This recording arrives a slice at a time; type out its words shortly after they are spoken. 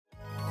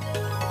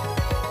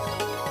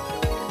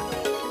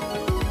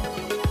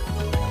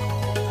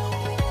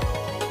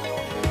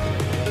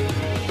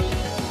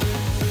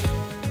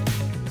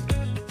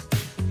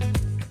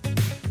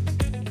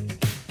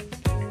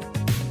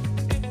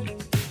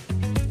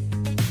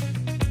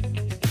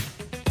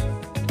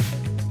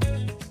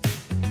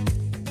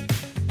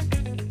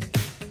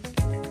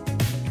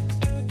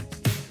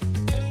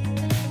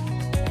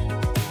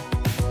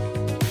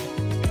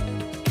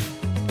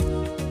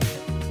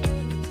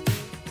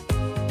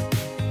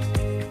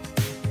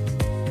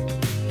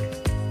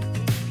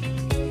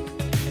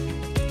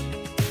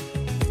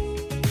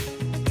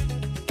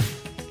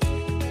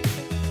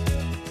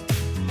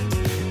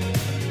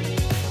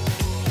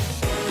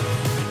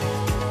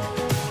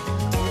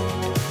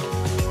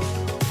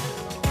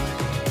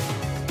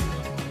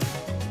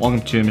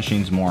Welcome to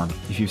Machines More.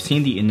 If you've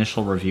seen the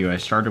initial review, I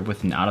started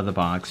with an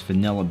out-of-the-box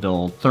vanilla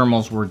build.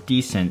 Thermals were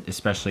decent,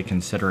 especially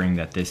considering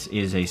that this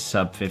is a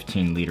sub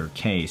 15 liter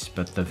case,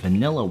 but the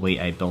vanilla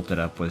way I built it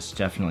up was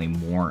definitely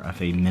more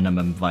of a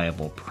minimum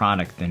viable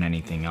product than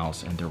anything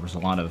else, and there was a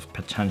lot of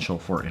potential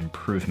for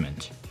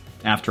improvement.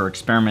 After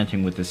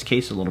experimenting with this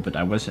case a little bit,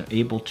 I was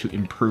able to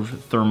improve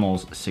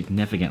thermals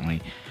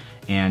significantly.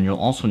 And you'll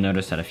also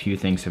notice that a few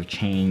things have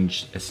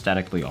changed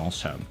aesthetically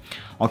also.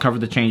 I'll cover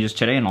the changes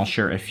today and I'll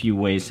share a few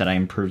ways that I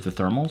improved the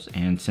thermals.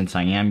 And since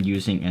I am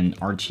using an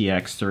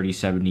RTX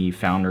 3070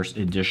 Founders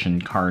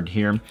Edition card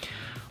here,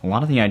 a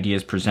lot of the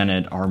ideas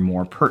presented are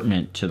more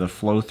pertinent to the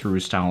flow-through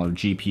style of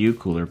GPU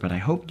cooler, but I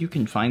hope you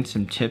can find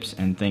some tips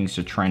and things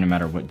to try no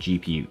matter what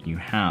GPU you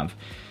have.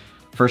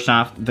 First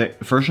off, the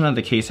version of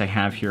the case I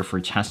have here for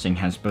testing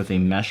has both a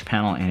mesh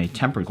panel and a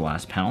tempered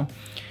glass panel.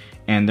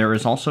 And there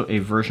is also a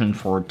version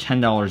for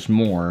 $10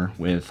 more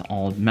with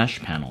all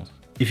mesh panels.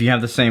 If you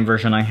have the same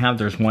version I have,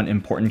 there's one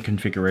important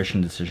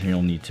configuration decision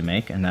you'll need to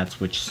make, and that's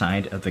which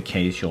side of the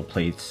case you'll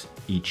place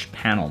each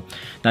panel.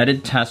 Now, I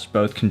did test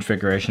both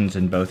configurations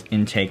in both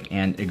intake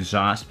and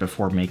exhaust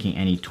before making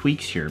any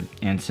tweaks here,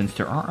 and since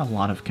there are a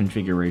lot of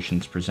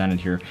configurations presented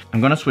here,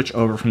 I'm going to switch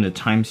over from the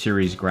time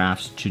series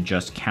graphs to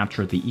just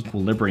capture the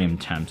equilibrium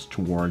temps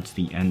towards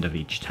the end of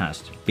each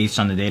test. Based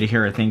on the data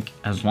here, I think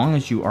as long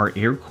as you are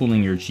air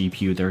cooling your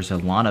GPU, there's a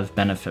lot of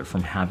benefit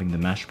from having the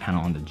mesh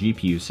panel on the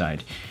GPU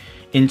side.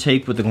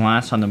 Intake with the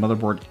glass on the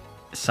motherboard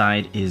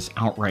side is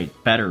outright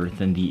better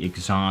than the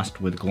exhaust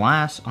with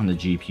glass on the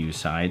GPU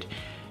side,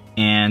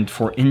 and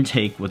for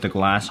intake with the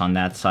glass on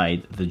that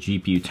side, the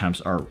GPU temps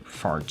are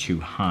far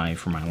too high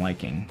for my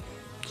liking.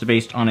 So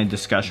based on a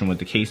discussion with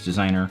the case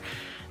designer,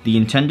 the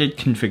intended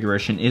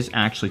configuration is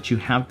actually to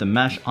have the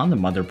mesh on the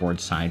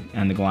motherboard side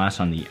and the glass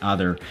on the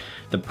other,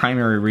 the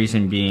primary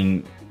reason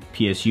being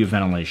PSU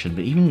ventilation.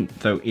 But even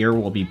though air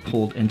will be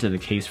pulled into the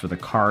case for the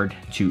card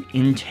to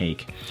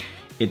intake,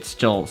 it's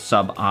still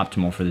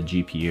suboptimal for the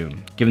GPU.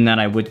 Given that,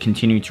 I would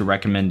continue to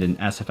recommend an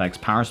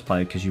SFX power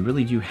supply because you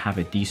really do have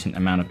a decent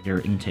amount of air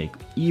intake,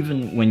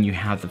 even when you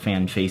have the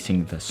fan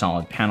facing the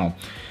solid panel.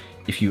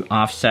 If you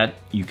offset,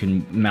 you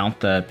can mount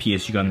the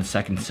PSU on the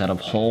second set of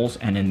holes,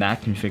 and in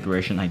that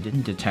configuration, I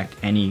didn't detect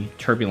any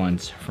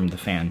turbulence from the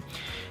fan.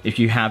 If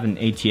you have an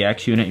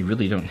ATX unit, you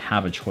really don't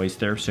have a choice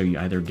there, so you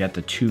either get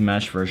the 2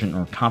 mesh version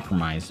or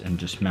compromise and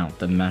just mount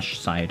the mesh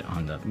side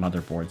on the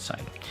motherboard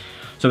side.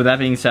 So with that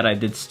being said, I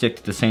did stick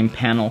to the same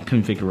panel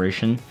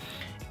configuration,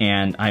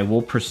 and I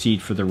will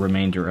proceed for the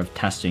remainder of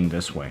testing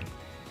this way.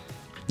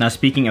 Now,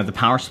 speaking of the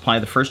power supply,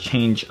 the first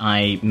change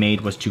I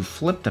made was to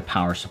flip the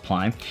power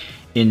supply.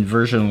 In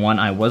version 1,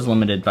 I was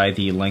limited by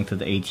the length of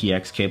the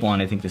ATX cable,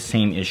 and I think the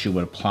same issue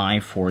would apply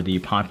for the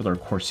popular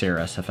Corsair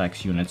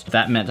SFX units.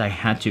 That meant I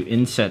had to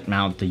inset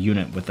mount the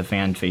unit with the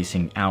fan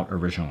facing out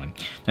originally.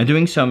 Now,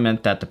 doing so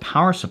meant that the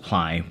power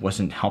supply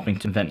wasn't helping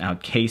to vent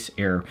out case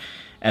air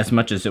as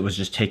much as it was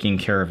just taking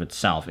care of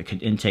itself. It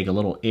could intake a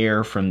little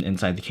air from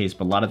inside the case,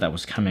 but a lot of that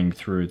was coming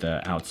through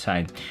the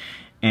outside.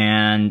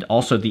 And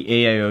also the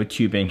AIO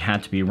tubing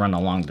had to be run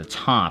along the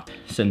top,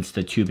 since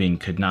the tubing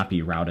could not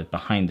be routed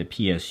behind the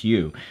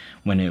PSU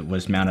when it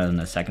was mounted on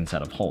the second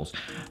set of holes.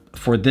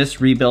 For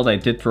this rebuild, I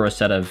did throw a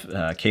set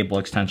of cable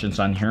extensions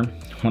on here.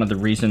 One of the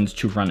reasons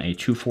to run a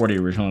 240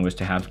 originally was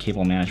to have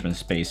cable management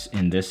space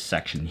in this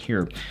section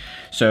here.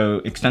 So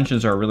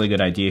extensions are a really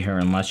good idea here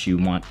unless you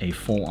want a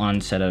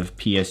full-on set of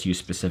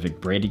PSU-specific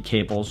braided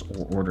cables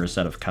or order a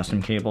set of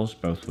custom cables,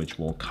 both which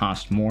will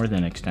cost more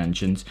than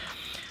extensions.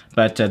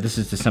 But this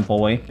is the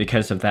simple way.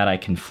 Because of that, I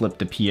can flip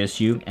the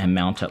PSU and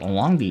mount it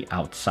along the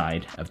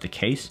outside of the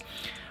case.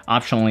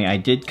 Optionally, I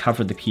did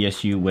cover the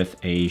PSU with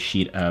a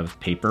sheet of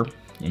paper,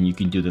 and you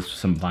can do this with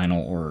some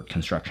vinyl or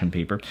construction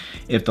paper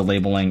if the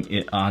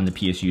labeling on the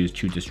PSU is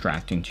too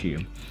distracting to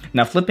you.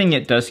 Now, flipping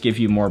it does give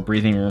you more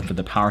breathing room for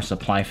the power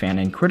supply fan,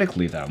 and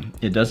critically though,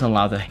 it does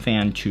allow the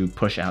fan to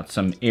push out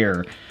some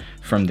air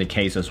from the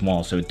case as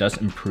well, so it does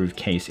improve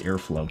case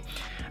airflow.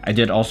 I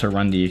did also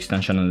run the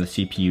extension on the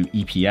CPU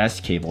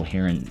EPS cable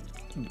here, and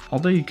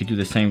although you could do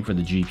the same for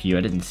the GPU,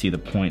 I didn't see the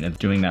point of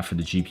doing that for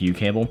the GPU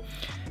cable,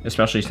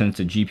 especially since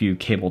the GPU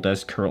cable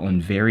does curl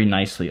in very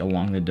nicely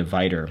along the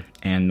divider,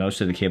 and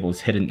most of the cable is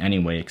hidden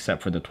anyway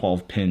except for the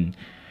 12-pin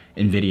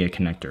Nvidia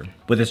connector.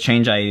 With this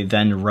change, I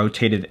then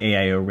rotated the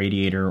AIO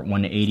radiator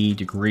 180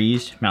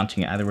 degrees,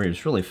 mounting it either way. It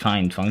was really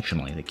fine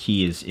functionally. The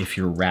key is if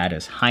your rad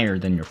is higher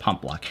than your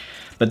pump block.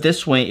 But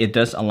this way, it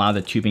does allow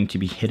the tubing to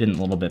be hidden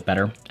a little bit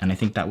better, and I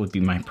think that would be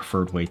my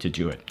preferred way to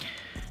do it.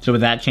 So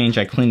with that change,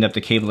 I cleaned up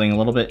the cabling a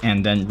little bit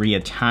and then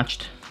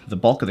reattached the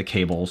bulk of the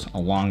cables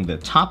along the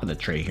top of the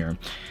tray here,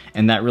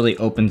 and that really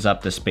opens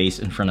up the space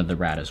in front of the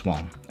rad as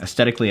well.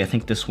 Aesthetically, I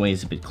think this way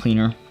is a bit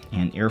cleaner,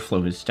 and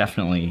airflow is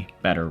definitely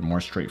better, more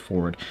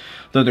straightforward.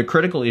 Though the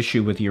critical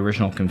issue with the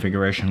original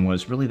configuration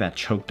was really that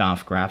choked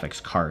off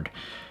graphics card.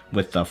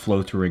 with the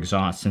flow-through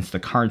exhaust since the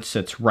card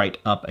sits right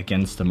up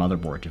against the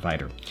motherboard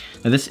divider.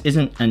 Now this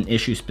isn't an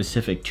issue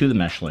specific to the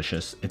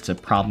Meshlicious, it's a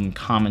problem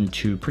common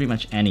to pretty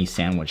much any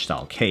sandwich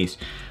style case,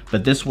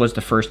 but this was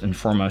the first and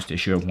foremost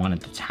issue I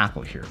wanted to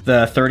tackle here.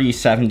 The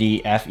 3070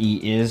 FE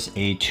is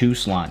a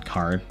 2-slot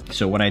card,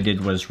 so what I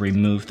did was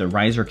remove the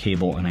riser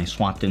cable and I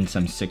swapped in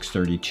some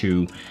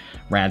 632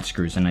 rad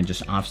screws, and I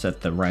just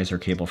offset the riser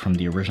cable from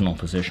the original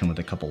position with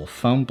a couple of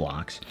foam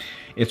blocks.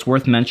 It's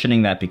worth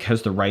mentioning that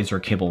because the riser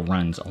cable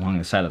runs along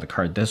the side of the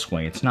card this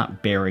way, it's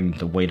not bearing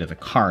the weight of the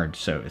card,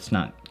 so it's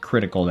not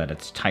critical that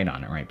it's tight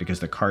on it, right?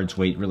 Because the card's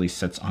weight really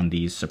sits on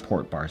these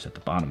support bars at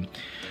the bottom.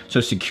 So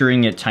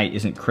securing it tight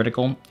isn't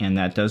critical, and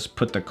that does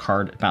put the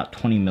card about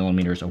 20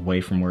 millimeters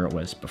away from where it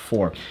was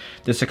before.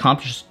 This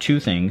accomplishes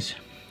two things.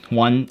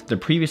 One, the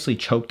previously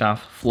choked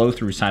off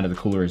flow-through side of the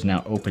cooler is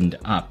now opened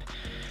up,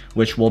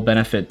 which will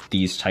benefit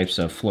these types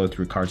of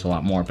flow-through cards a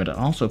lot more, but it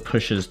also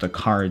pushes the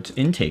card's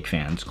intake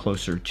fans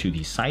closer to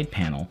the side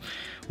panel,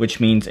 which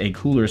means a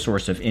cooler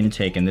source of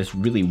intake, and this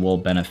really will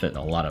benefit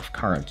a lot of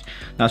cards.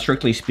 Now,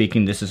 strictly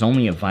speaking, this is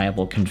only a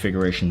viable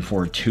configuration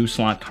for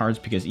 2-slot cards,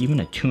 because even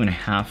a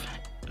 2.5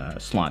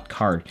 slot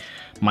card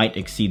might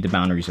exceed the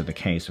boundaries of the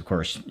case. Of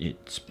course,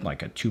 it's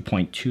like a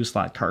 2.2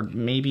 slot card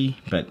maybe,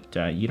 but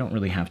you don't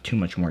really have too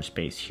much more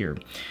space here.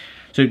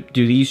 So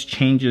do these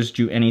changes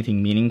do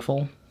anything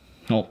meaningful?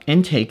 Well,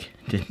 intake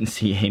didn't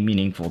see a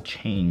meaningful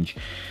change.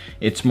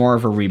 It's more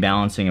of a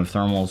rebalancing of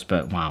thermals,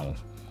 but wow,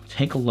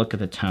 take a look at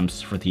the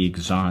temps for the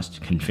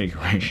exhaust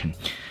configuration.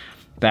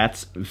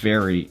 That's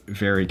very,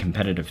 very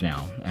competitive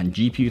now, and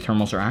GPU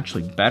thermals are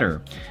actually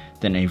better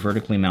than a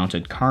vertically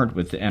mounted card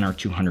with the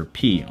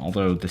NR200P,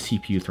 although the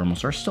CPU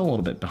thermals are still a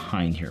little bit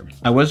behind here.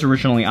 I was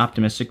originally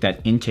optimistic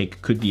that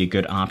intake could be a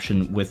good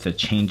option with the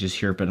changes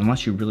here, but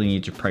unless you really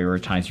need to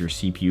prioritize your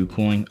CPU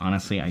cooling,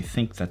 honestly, I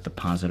think that the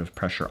positive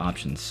pressure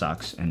option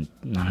sucks, and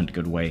not in a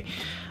good way.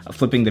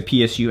 Flipping the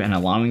PSU and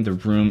allowing the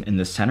room in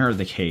the center of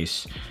the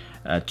case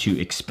to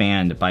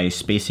expand by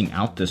spacing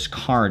out this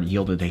card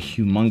yielded a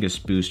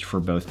humongous boost for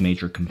both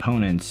major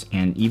components,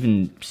 and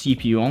even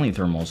CPU-only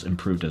thermals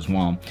improved as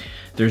well.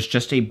 There's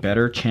just a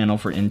better channel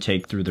for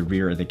intake through the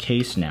rear of the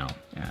case now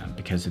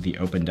because of the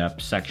opened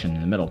up section in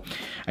the middle.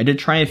 I did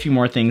try a few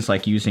more things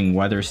like using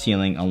weather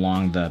sealing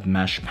along the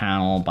mesh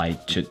panel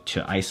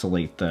to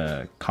isolate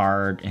the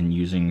card, and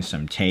using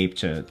some tape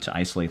to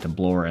isolate the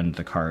blower end of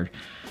the card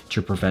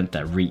to prevent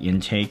that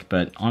re-intake,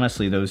 but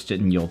honestly those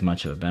didn't yield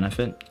much of a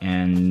benefit,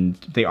 and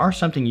they are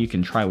something you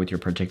can try with your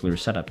particular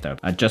setup though.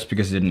 Just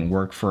because it didn't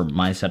work for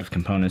my set of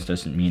components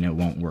doesn't mean it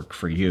won't work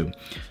for you.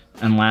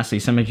 And lastly,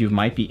 some of you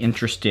might be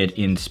interested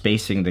in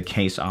spacing the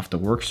case off the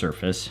work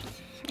surface.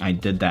 I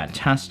did that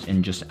test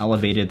and just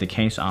elevated the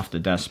case off the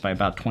desk by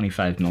about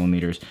 25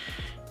 millimeters.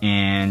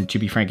 And to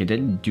be frank, it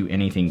didn't do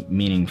anything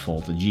meaningful.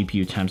 The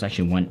GPU temps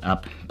actually went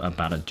up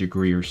about a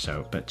degree or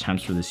so, but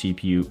temps for the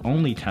CPU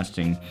only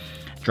testing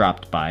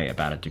dropped by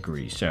about a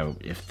degree. So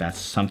if that's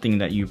something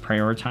that you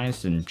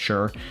prioritize, then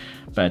sure,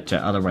 but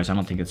otherwise I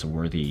don't think it's a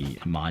worthy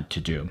mod to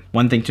do.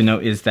 One thing to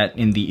note is that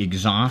in the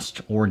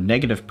exhaust or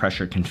negative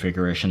pressure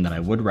configuration that I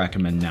would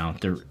recommend now,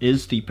 there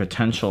is the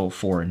potential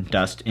for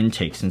dust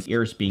intake since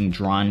air is being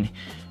drawn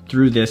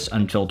through this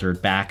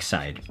unfiltered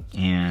backside,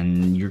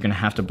 and you're going to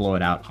have to blow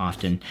it out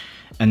often.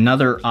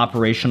 Another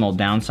operational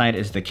downside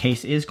is the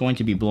case is going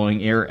to be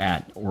blowing air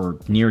at or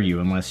near you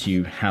unless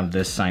you have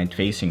this side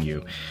facing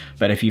you.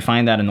 But if you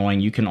find that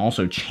annoying, you can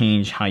also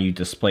change how you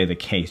display the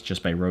case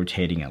just by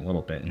rotating it a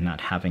little bit and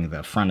not having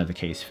the front of the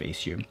case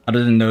face you.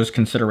 Other than those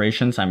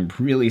considerations, I'm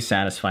really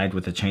satisfied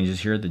with the changes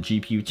here. The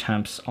GPU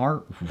temps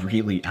are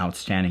really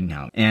outstanding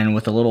now, and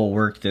with a little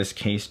work this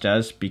case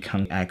does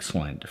become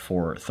excellent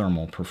for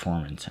thermal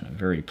performance, and I'm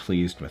very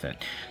pleased with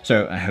it.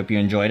 So I hope you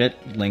enjoyed it.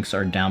 Links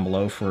are down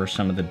below for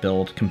some of the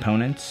build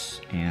components,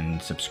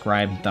 and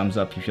subscribe, thumbs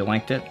up if you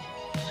liked it.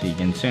 See you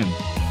again soon.